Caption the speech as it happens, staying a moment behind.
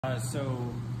So,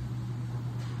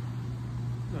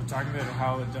 talking about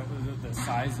how the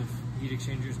size of heat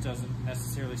exchangers doesn't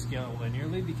necessarily scale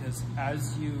linearly, because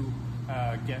as you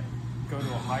go to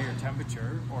a higher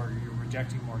temperature or you're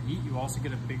rejecting more heat, you also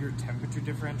get a bigger temperature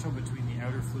differential between the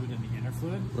outer fluid and the inner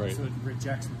fluid, right. So it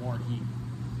rejects more heat.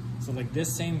 So like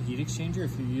this same heat exchanger,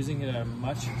 if you're using it at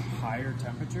much higher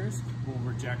temperatures, will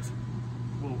reject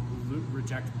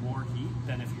more heat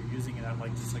than if you're using it at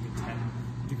like just like a 10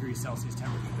 degrees Celsius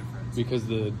temperature difference. Because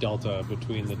the delta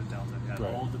between the delta, yeah,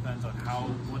 right. It all depends on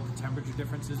what the temperature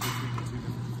difference is between the two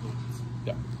different fluids.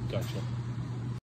 Yeah, gotcha.